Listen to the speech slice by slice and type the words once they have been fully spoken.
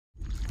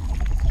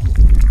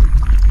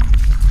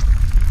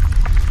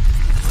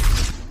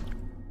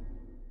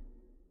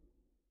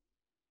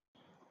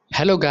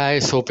Hello,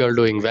 guys. Hope you're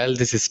doing well.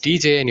 This is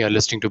TJ, and you're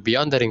listening to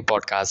Beyond the Ring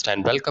podcast.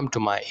 And welcome to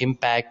my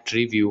Impact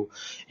review.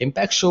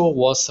 Impact show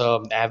was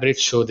an average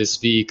show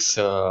this week.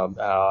 Still,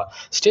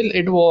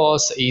 it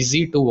was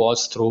easy to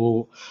watch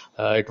through.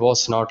 It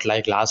was not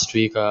like last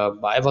week.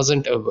 I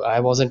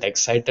wasn't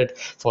excited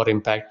for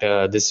Impact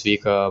this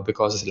week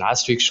because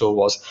last week's show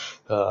was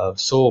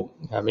so.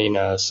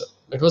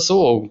 It was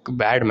so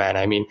bad, man.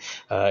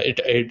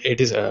 It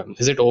is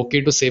it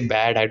okay to say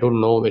bad? I don't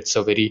know. It's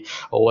a very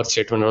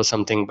overstatement or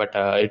something, but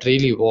it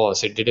really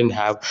was. It didn't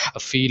have a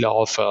feel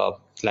of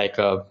like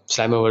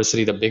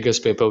Slammiversary, the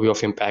biggest pay-per-view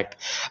of Impact,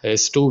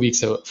 is 2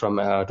 weeks from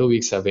 2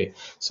 weeks away.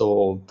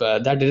 So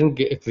that didn't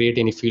create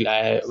any feel.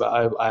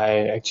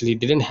 I actually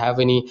didn't have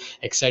any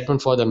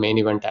excitement for the main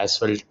event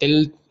as well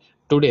till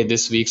today,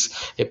 this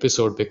week's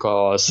episode,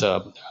 because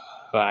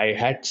I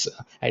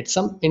had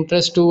some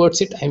interest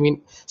towards it. I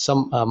mean,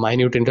 some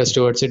minute interest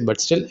towards it, but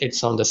still,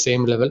 it's on the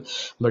same level.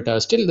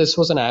 But still, this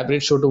was an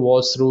average show to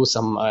watch through.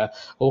 Some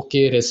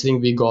okay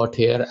wrestling we got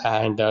here,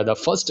 and the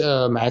first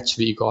match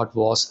we got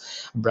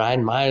was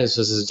Brian Myers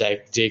versus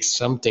Jake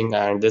something,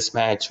 and this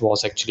match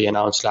was actually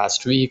announced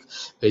last week,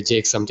 where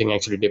Jake something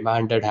actually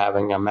demanded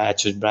having a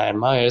match with Brian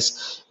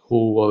Myers.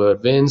 Whoever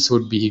wins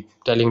would be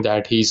telling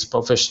that he's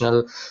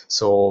professional.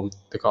 So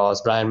because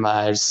Brian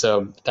Myers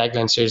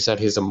tagline states that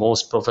he's the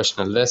most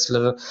professional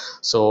wrestler,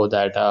 so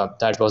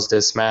that was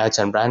this match,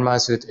 and Brian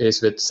Myers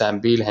is with Sam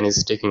Beal and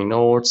he's taking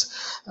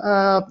notes.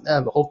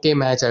 Okay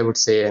match, I would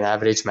say, an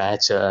average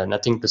match,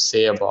 nothing to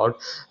say about.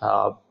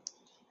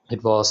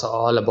 It was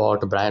all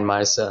about Brian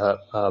Myers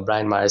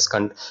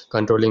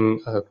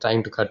controlling,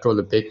 trying to control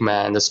the big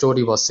man. The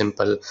story was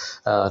simple,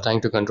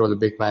 trying to control the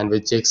big man.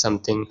 With Jake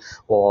something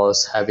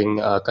was having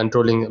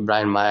controlling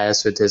Brian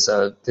Myers with his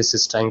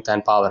strength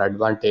and power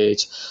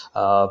advantage.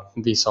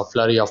 We saw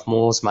flurry of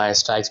moves. Myers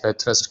strikes by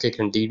thrust kick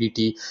and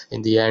DDT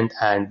in the end,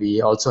 and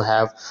we also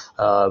have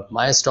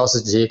Myers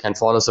tosses Jake and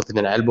follows up with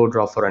an elbow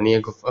drop for a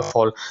near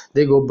fall.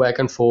 They go back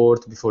and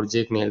forth before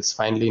Jake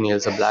finally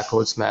nails a black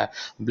hole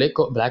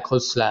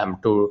slam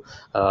to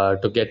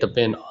get the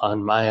pin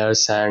on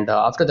Myers, and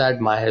after that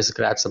Myers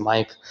grabs a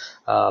mic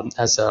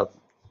as a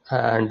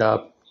and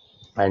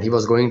and he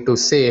was going to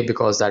say,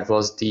 because that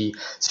was the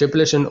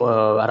stipulation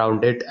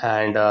around it,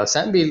 and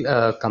Sam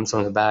Beal comes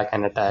from the back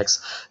and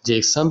attacks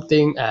Jake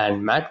something,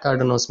 and Matt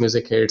Cardono's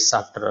music hits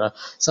after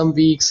some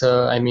weeks.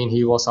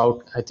 He was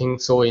out, I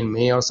think so, in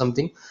May or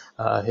something,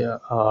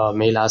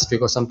 May last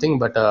week or something,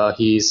 but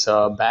he's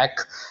back,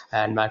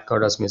 and Matt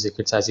Cardono's music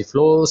hits as he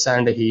flows,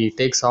 and he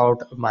takes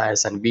out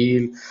Myers and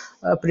Beal.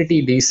 A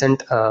pretty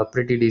decent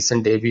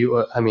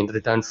debut.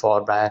 Return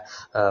for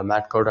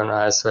Matt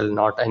Cardona as well.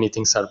 Not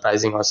anything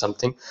surprising or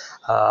something.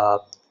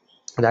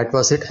 That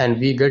was it, and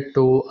we get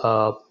to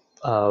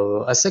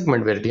a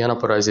segment where Diana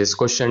Perez is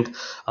questioned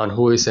on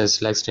who is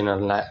his next in a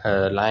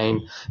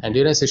line, and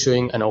Diana is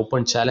issuing an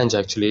open challenge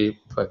actually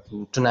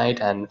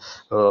tonight, and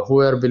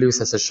whoever believes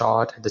has a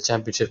shot at the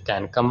championship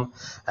can come.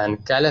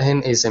 And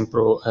Callahan is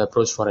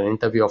approached for an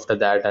interview after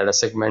that at a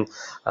segment,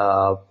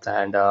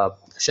 and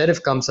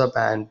Sheriff comes up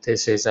and they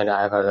says that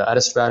I have an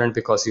arrest warrant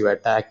because you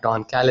attacked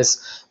Don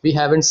Callis. We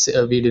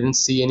didn't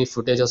see any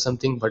footage or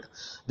something, but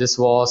this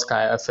was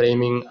kind of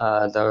framing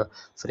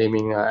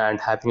and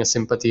having a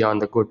sympathy on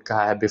the good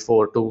guy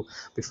before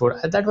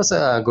that was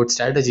a good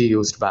strategy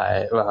used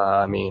by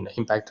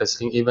Impact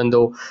Wrestling, even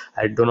though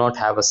I do not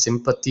have a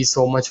sympathy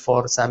so much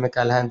for Sami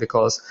Callihan,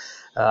 because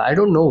I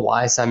don't know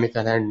why Sami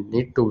Callihan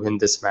need to win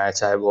this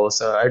match. I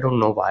don't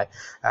know why.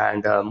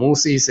 And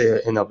Moose is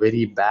in a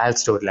very bad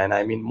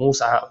storyline.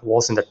 Moose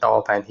was in the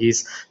top, and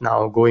he's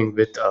now going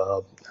with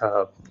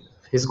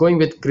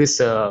Chris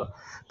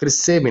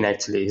Sabin.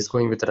 Actually, he's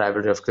going with the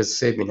rivalry of Chris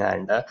Sabin,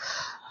 and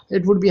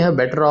it would be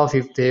better off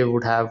if they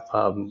would have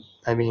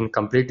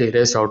completely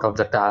erased out of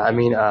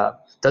the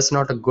that's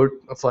not a good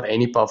for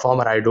any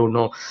performer, I don't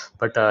know,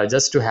 but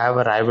just to have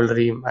a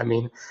rivalry,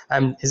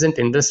 I'm isn't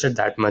interested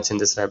that much in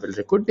this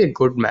rivalry. Could be a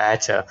good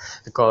match,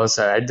 because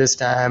at this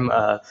time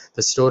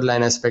the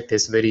storyline aspect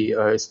is very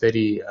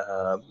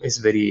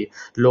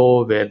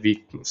low, where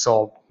we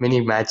saw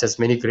many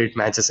great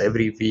matches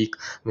every week,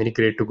 many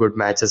great to good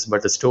matches,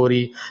 but the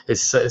story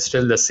is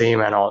still the same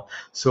and all.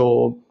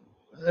 So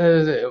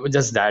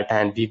just that,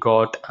 and we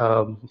got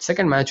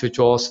second match, which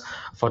was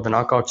for the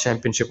Knockout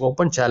Championship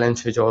Open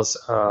Challenge, which was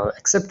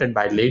accepted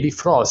by Lady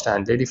Frost.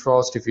 And Lady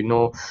Frost, if you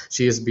know,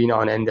 she has been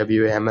on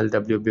NWA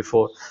MLW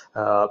before,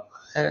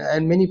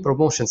 and many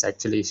promotions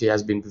actually she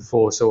has been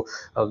before. So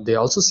they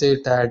also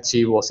said that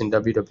she was in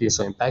WWE,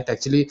 so Impact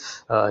actually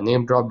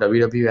name dropped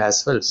WWE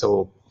as well.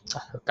 So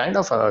kind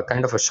of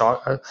a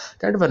shock,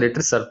 kind of a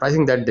little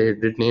surprising that they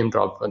did name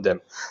drop them.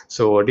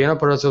 So Diana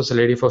Purrazzo's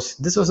Lady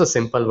Frost, this was a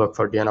simple work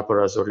for Diana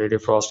Purrazzo. Lady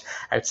Frost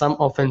had some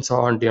offense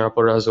on Diana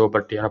Purrazzo,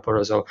 but Diana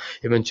Purrazzo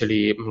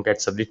eventually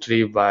gets a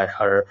victory by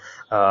her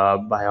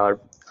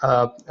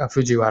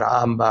Fujiwara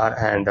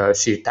armbar, and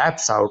she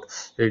taps out.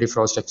 Lady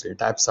Frost actually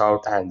taps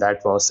out, and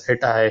that was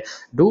it. I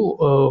do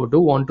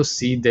want to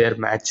see their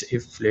match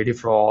if Lady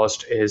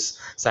Frost is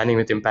signing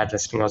with Impact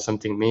Wrestling or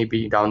something.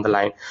 Maybe down the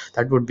line,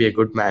 that would be a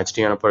good match.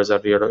 Diana Perez or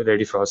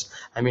Lady Frost.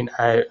 I mean,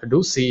 I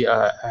do see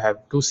a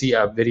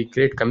very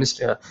great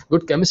chemistry,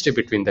 good chemistry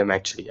between them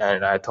actually,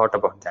 and I thought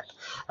about that.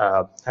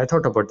 I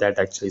thought about that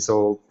actually.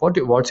 So,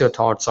 what's your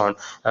thoughts on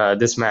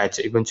this match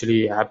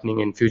eventually happening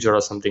in future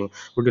or something?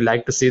 Would you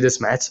like to see this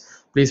match?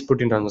 Please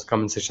put it on the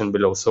comment section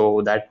below.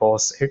 So that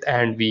was it,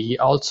 and we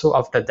also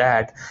after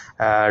that.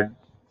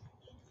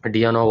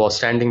 Diana was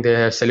standing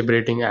there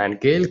celebrating, and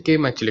Gail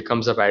Kim actually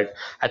comes up. I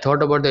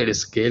thought about that.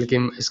 Is Gail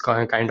Kim is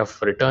kind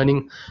of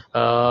returning,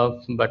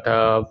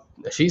 but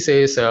she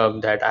says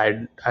that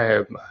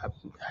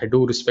I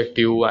do respect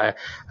you.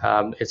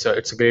 It's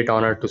a great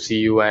honor to see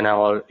you, and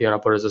all Diana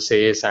Perez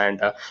says,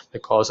 and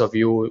because of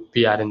you,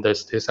 we are in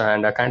this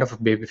and a kind of a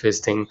babyface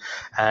thing,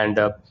 and.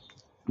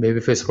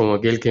 Babyface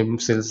promo, Gail Kim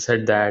still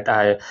said that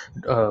uh,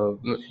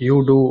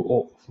 you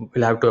do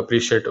will have to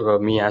appreciate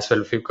me as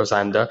well because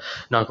I'm the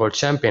knockout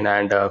champion.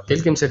 And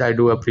Gail Kim said, I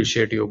do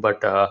appreciate you,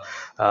 but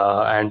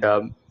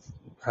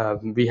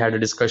and we had a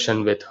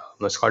discussion with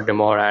Scott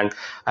Demore, and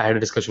I had a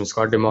discussion with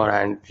Scott Demore,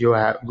 and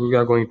we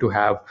are going to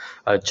have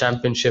a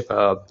championship,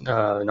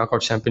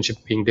 knockout championship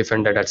being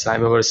defended at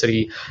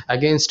Slammiversary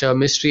against a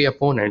mystery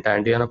opponent.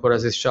 And Diana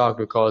Perez is shocked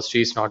because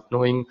she's not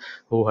knowing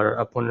who her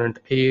opponent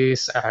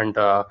is, and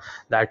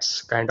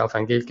that's kind of.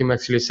 And Gail Kim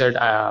actually said,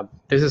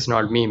 "This is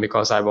not me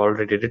because I've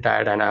already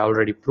retired and I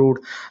already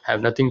proved. I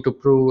have nothing to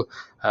prove."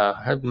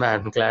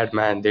 Man, glad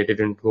man they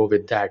didn't go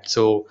with that.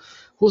 So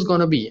who's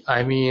gonna be?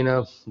 I mean,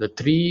 the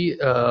three,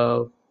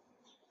 um,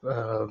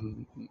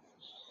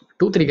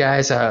 two, three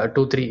guys,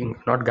 two, three,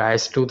 not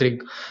guys, two, three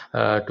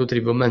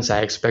women. I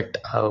expect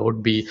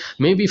would be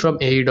maybe from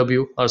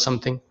AEW or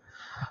something.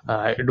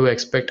 I do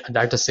expect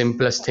that the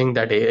simplest thing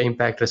that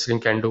Impact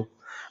Wrestling can do.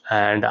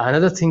 And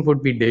another thing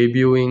would be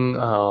debuting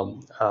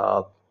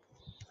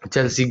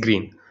Chelsea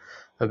Green,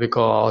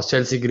 because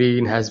Chelsea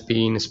Green has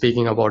been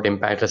speaking about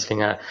Impact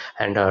Wrestling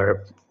and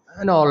her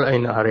and all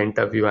in her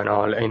interview and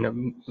all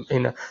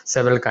in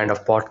several kind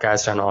of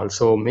podcasts and all.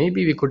 So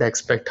maybe we could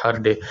expect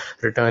her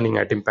returning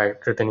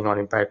on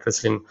Impact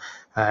Wrestling,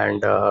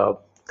 and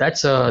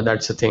that's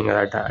a thing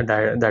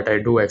that I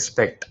do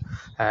expect,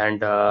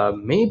 and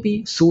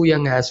maybe Su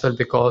Young as well,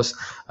 because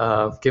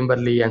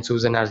Kimberly and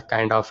Susan are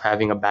kind of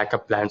having a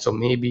backup plan. So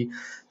maybe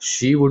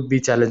she would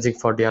be challenging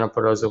for Diana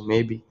Perrazzo,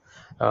 maybe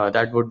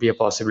that would be a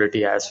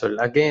possibility as well.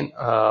 Again,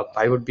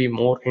 I would be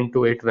more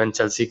into it when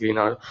Chelsea Green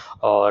or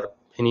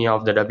any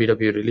of the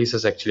WWE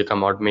releases actually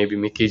come out. Maybe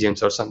Mickey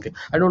James or something.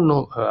 I don't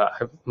know.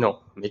 No,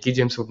 Mickey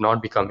James would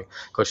not be coming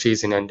because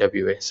she's in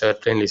NWA.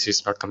 Certainly,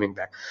 she's not coming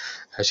back.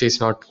 She's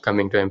not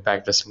coming to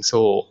Impact Wrestling.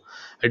 So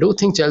I do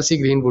think Chelsea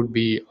Green would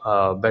be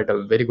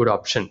better, very good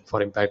option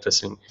for Impact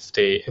Wrestling if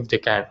they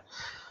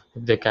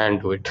can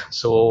do it.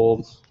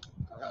 So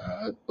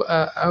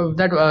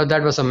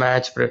that was a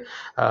match.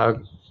 Uh,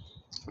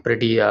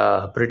 pretty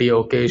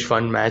okayish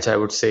fun match, I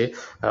would say.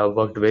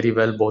 Worked very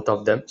well, both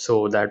of them.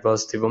 So that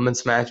was the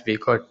women's match. We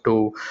got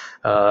to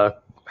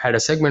had a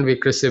segment where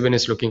Chris Sabin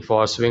is looking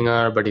for a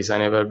swinger, but he's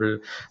unavailable.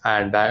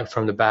 And back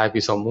from the back,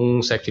 we saw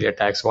Moose actually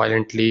attacks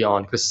violently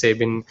on Chris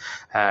Sabin,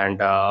 and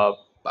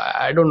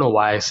I don't know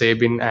why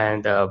Sabin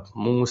and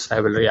Moose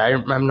rivalry.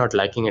 I'm not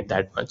liking it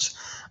that much.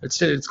 But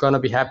still, it's gonna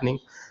be happening.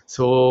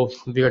 So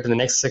we got to the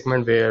next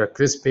segment where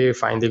Chris Bay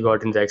finally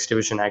got in the X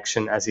Division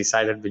action as he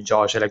sided with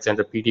Josh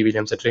Alexander, P.T.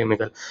 Williams, and Trey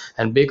Miguel.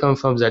 And Bay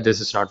confirms that this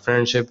is not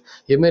friendship.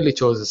 He merely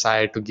chose a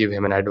side to give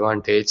him an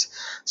advantage.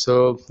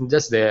 So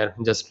just there,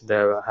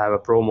 have a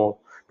promo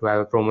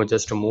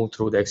just to move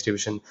through the X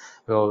Division.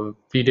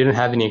 We didn't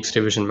have any X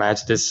Division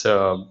match this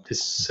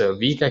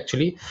week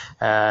actually,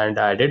 and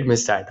I did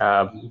miss that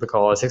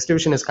because X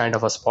Division is kind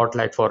of a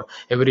spotlight for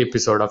every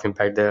episode of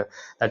Impact.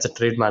 That's a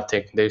trademark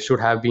thing. They should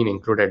have been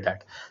included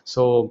that.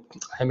 So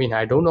I mean,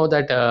 I don't know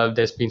that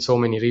there's been so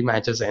many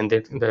rematches, and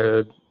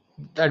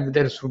that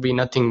there should be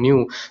nothing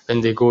new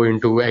when they go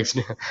into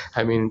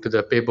I mean into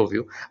the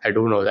pay-per-view. I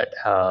do know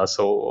that.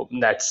 So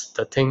that's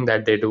the thing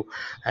that they do,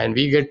 and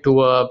we get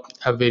to a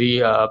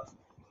very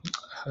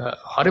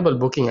horrible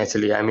booking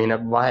actually. I mean,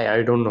 why?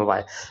 I don't know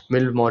why.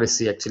 Mil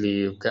Morrissey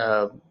actually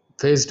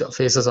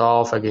faces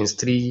off against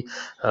three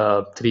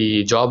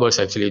jobbers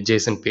actually: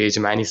 Jason Page,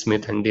 Manny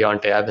Smith, and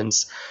Deontay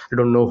Evans. I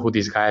don't know who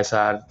these guys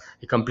are.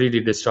 He completely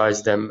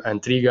destroys them,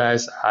 and three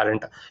guys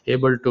aren't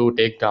able to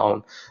take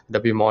down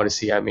W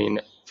Morrissey. I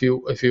mean,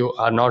 if you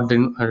are not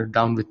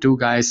down with two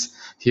guys,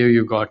 here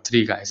you got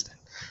three guys then.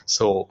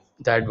 So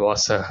that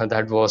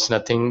was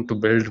nothing to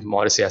build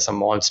Morrissey as a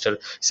monster.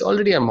 He's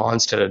already a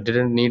monster.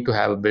 Didn't need to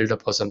have a build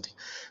up or something.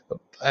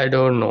 I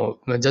don't know.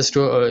 Just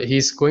to,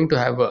 he's going to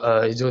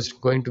have he's just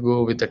going to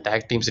go with the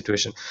tag team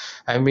situation.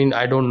 I mean,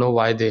 I don't know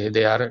why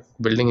they are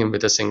building him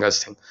with a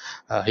singles thing.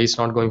 He's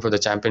not going for the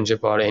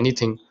championship or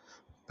anything.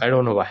 I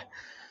don't know why.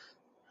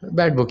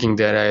 Bad booking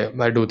there,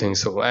 I do think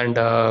so. And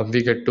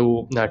we get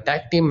to a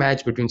tag team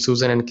match between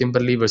Susan and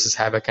Kimberly versus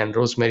Havoc and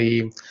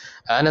Rosemary.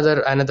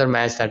 Another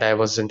match that I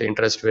wasn't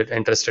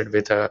interested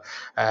with.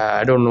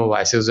 I don't know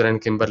why Susan and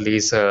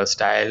Kimberly's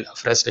style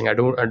of wrestling. I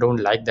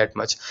don't like that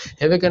much.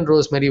 Havoc and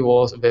Rosemary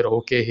were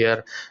okay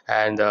here,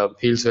 and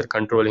heels were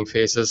controlling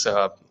faces.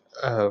 Uh,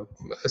 a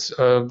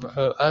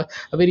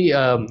very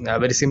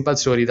simple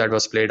story that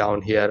was played down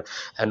here,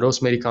 and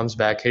Rosemary comes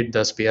back, hit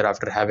the spear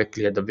after Havoc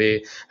cleared the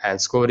way, and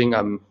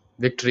scoring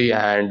victory.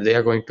 And they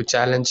are going to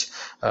challenge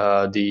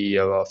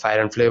the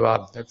Fire and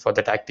Flavor for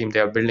the tag team. They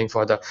are building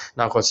for the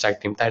Knockouts tag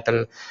team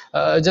title,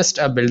 just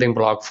a building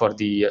block for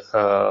the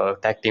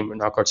tag team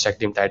Knockouts tag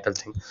team title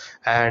thing.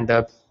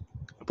 And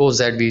post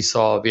that, we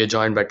are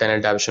joined by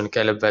Tenel Davish and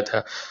Caleb with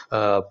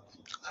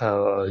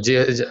uh,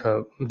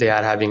 they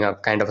are having a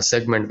kind of a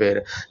segment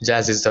where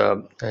Jazz is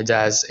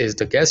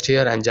the guest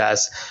here, and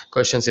Jazz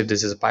questions if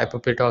this is a pipe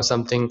pit or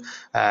something,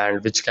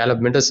 and which Caleb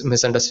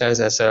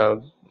misunderstands as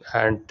a.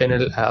 And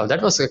Tenel,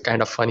 that was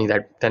kind of funny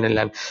that Tenel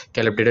and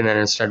Caleb didn't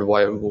understand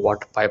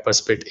what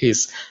Piper's Pit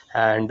is,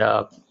 and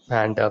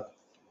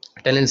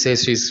Tenen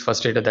says she's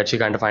frustrated that she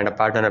can't find a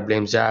partner and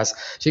blames Jazz.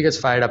 She gets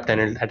fired up.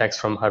 Tenen attacks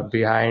from her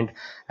behind,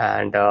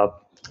 and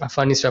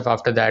funny stuff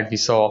after that. We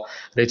saw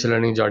Rachel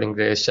and Jordan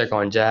Grace check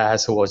on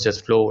Jazz, who was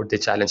just floored. They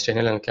challenged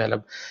Tenen and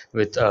Caleb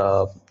with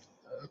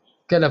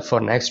Caleb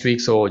for next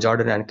week. So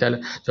Jordan and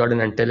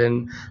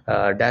Tellen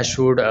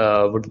Dashwood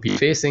would be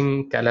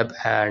facing Caleb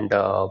and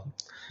Tellen.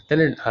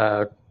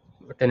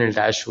 Tenel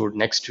Dashwood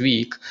next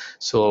week.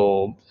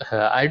 So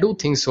I do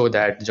think so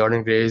that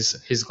Jordan Grace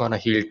is gonna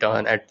heel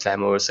turn at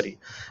Slammiversary.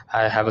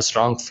 I have a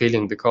strong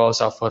feeling because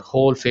of her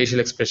whole facial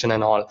expression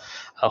and all,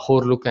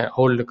 whole look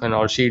and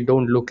all. She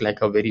don't look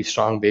like a very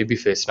strong baby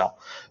face now.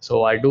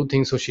 So I do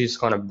think so. She's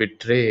gonna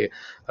betray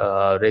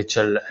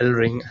Rachel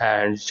Ellering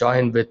and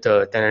join with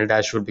Tenel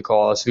Dashwood,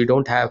 because we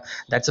don't have,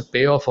 that's a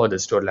payoff for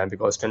this storyline,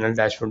 because Tenel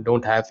Dashwood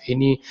don't have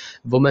any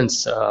woman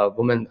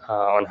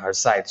on her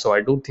side. So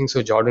I do think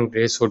so. Jordan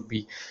Grace would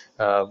be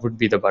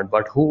the one,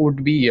 but who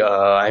would be?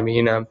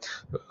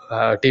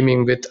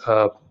 Teaming with.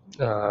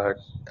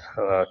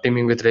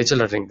 Teaming with Rachel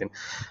Ellering.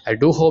 I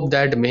do hope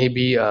that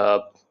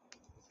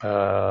uh,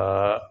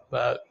 uh,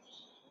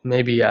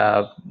 maybe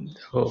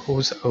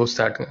who's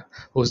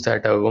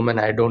that woman,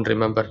 I don't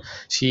remember.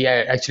 She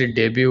actually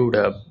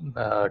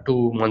debuted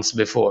 2 months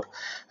before.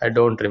 I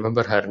don't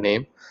remember her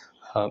name.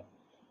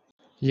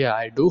 Yeah,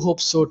 I do hope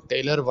so.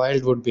 Taylor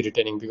Wilde would be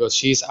returning, because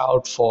she's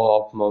out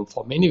for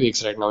many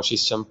weeks right now.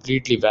 She's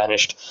completely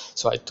vanished.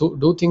 So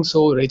do think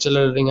so. Rachel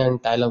Ellering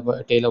and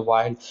Taylor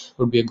Wilde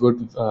would be a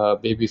good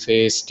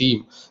babyface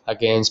team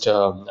against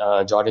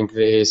Jordan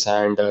Grace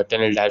and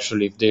Tenel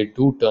Dashwood if they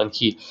do turn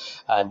heel.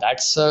 And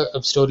that's a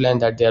storyline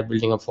that they are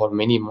building up for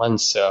many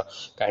months.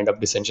 Kind of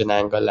dissension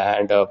angle,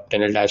 and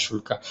Tenel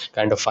Dashwood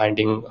kind of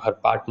finding her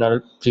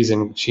partner.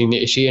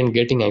 She ain't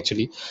getting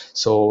actually,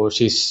 so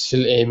she's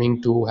still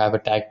aiming to have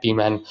a tag team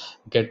and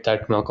get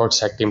that knockout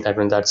tag team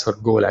title. That's her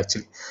goal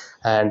actually.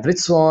 And Rich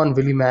Swann,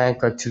 Willie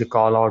Mack actually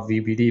call out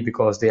VBD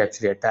because they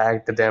actually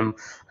attacked them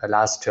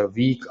last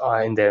week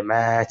in their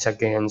match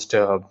against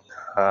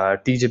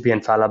TJP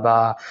and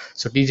Falaba.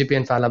 So TJP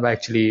and Falaba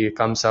actually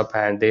comes up,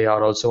 and they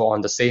are also on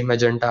the same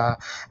agenda.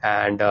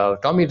 And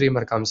Tommy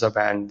Dreamer comes up,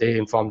 and they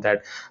inform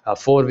that a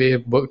four-way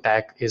book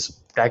tag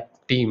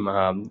team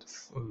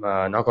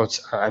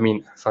knockouts. I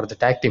mean, for the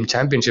tag team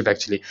championship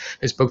actually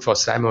is booked for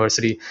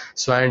Slammiversary.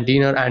 Swan,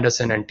 Deaner,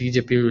 Anderson, and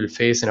TJP will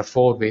face in a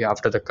four-way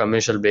after the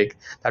commercial break.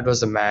 That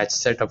was the match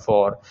set up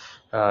for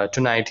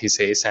tonight, he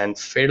says. And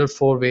fatal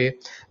four-way: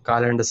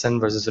 Carl Anderson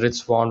versus Rich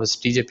Swann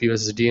versus TJP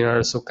versus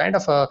Deaner. So kind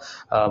of a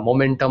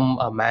momentum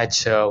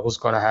match. Who's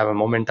gonna have a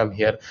momentum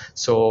here?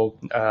 So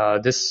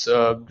this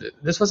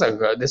was a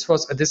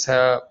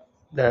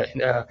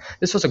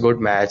good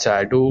match.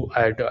 I do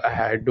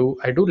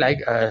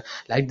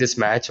like this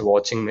match.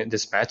 Watching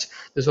this match,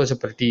 this was a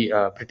pretty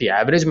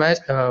average match,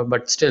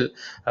 but still,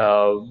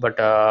 but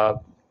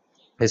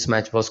this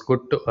match was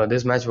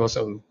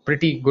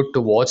pretty good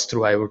to watch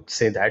through. I would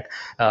say that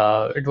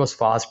it was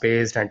fast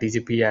paced, and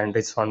TGP and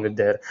it's fun with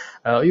their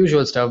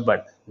usual stuff,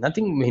 but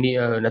nothing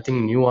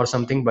new or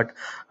something. But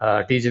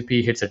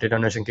TGP hits a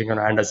detonation king on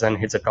Anderson,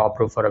 hits a top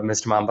rope for a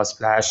missed Mamba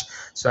splash.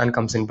 Swan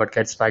comes in but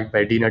gets spiked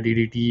by Dina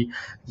DDT,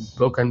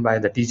 broken by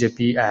the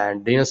TJP,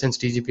 and Dina sends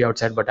TGP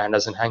outside, but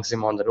Anderson hangs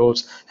him on the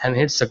ropes and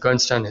hits the gun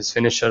stun, his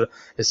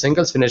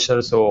singles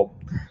finisher. So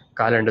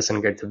Carl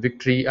Anderson get the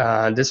victory.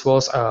 This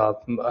was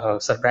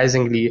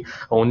surprisingly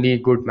only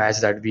good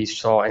match that we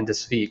saw in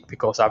this week,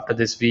 because after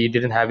this we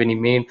didn't have any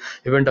main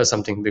event or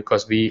something,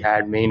 because we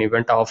had main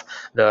event of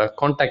the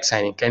contract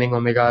signing, Kenny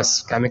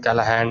Omega's Cammy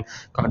Callahan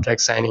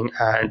contract signing.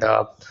 And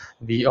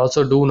we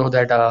also do know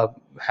that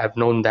have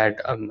known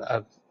that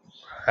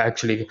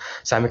actually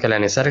Sami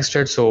Callihan is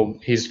arrested, so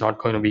he's not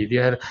going to be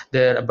there.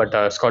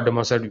 But Scott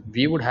Demore said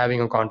we would having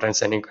a contract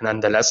signing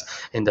nonetheless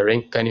in the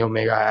ring. Kenny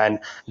Omega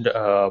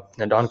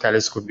and Don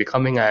Callis could be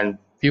coming, and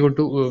we would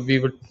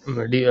make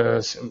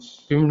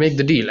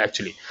the deal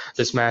actually.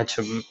 This match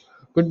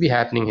could be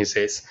happening, he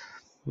says.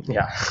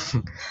 Yeah.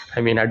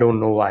 I mean, I don't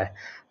know why.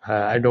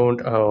 I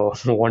don't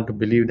want to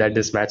believe that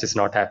this match is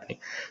not happening.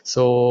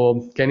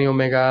 So Kenny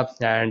Omega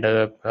and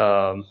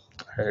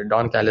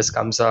Don Callis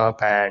comes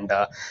up, and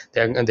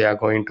they are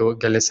going to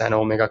Callis and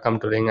Omega come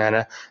to ring,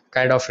 and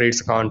kind of reads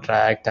the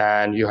contract,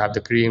 and you have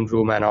the green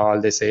room and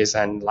all this is,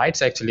 and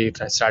lights actually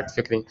start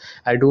flickering.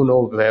 I do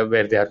know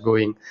where they are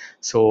going.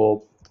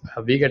 So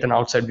we get an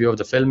outside view of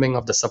the filming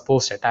of the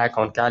supposed attack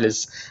on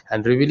Callis,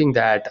 and revealing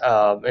that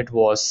it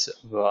was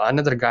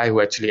another guy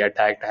who actually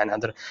attacked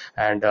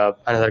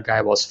another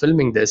guy was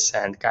filming this.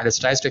 And Callis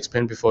tries to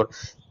explain before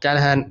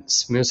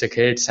Callahan's music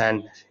hits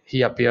and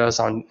he appears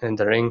on in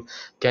the ring.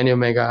 Kenny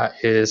Omega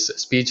is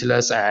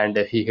speechless and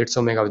he hits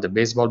Omega with the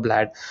baseball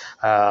bat.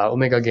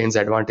 Omega gains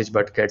advantage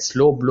but gets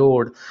low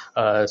blowed.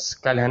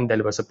 Callahan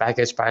delivers a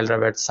package pile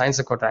driver, signs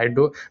the quarter. I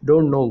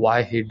don't know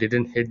why he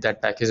didn't hit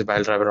that package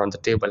pile driver on the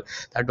table.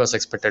 That was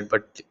expected,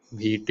 but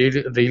he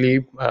did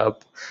really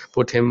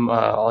put him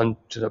on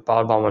to the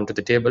power bomb onto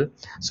the table.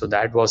 So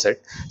that was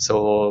it.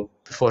 So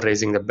before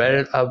raising the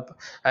belt up,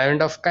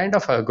 and of kind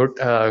of a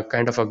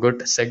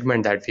good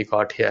segment that we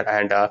got here.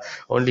 And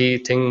only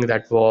thing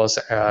that was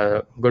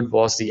good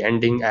was the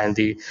ending and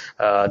the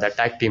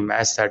tag team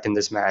match. That in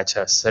this match,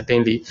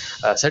 certainly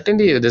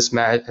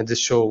this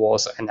show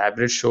was an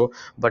average show,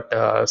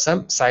 but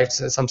some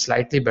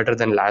slightly better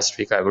than last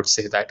week. I would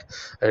say that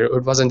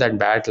it wasn't that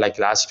bad like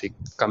last week.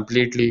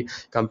 Completely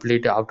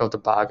out of the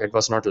park. It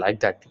was not like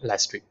that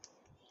last week,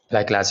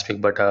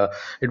 but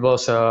it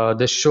was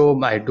this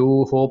show. I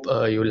do hope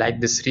you like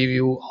this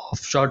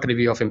short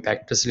review of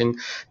Impact Wrestling.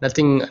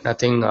 Nothing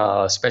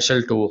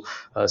special to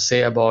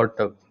say about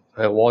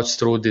watch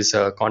through this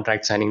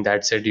contract signing.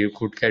 That said, you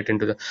would get in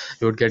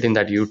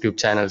that YouTube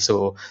channel.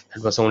 So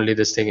that was only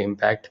this thing.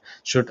 Impact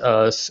should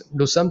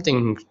do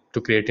something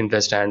to create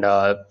interest. And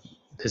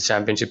this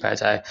championship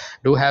match, I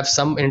do have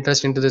some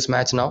interest into this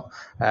match now.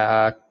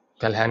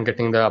 Calhan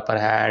getting the upper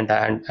hand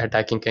and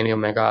attacking Kenny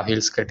Omega, heel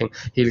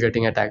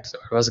getting attacked. So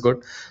it was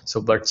good.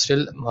 So, but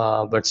still,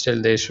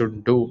 they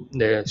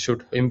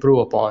should improve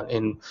upon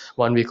in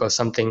 1 week or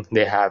something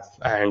they have.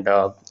 And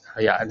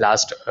yeah,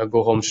 last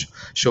go home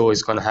show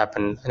is gonna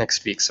happen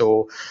next week.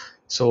 So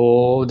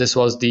this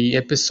was the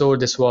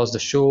episode. This was the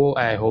show.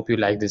 I hope you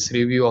like this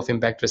review of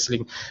Impact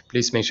Wrestling.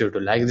 Please make sure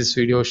to like this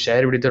video,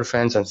 share it with your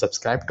friends, and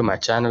subscribe to my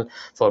channel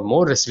for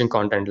more wrestling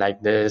content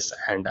like this.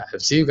 And I'll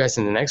see you guys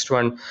in the next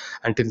one.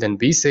 Until then,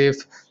 be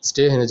safe,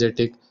 stay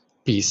energetic,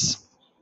 peace.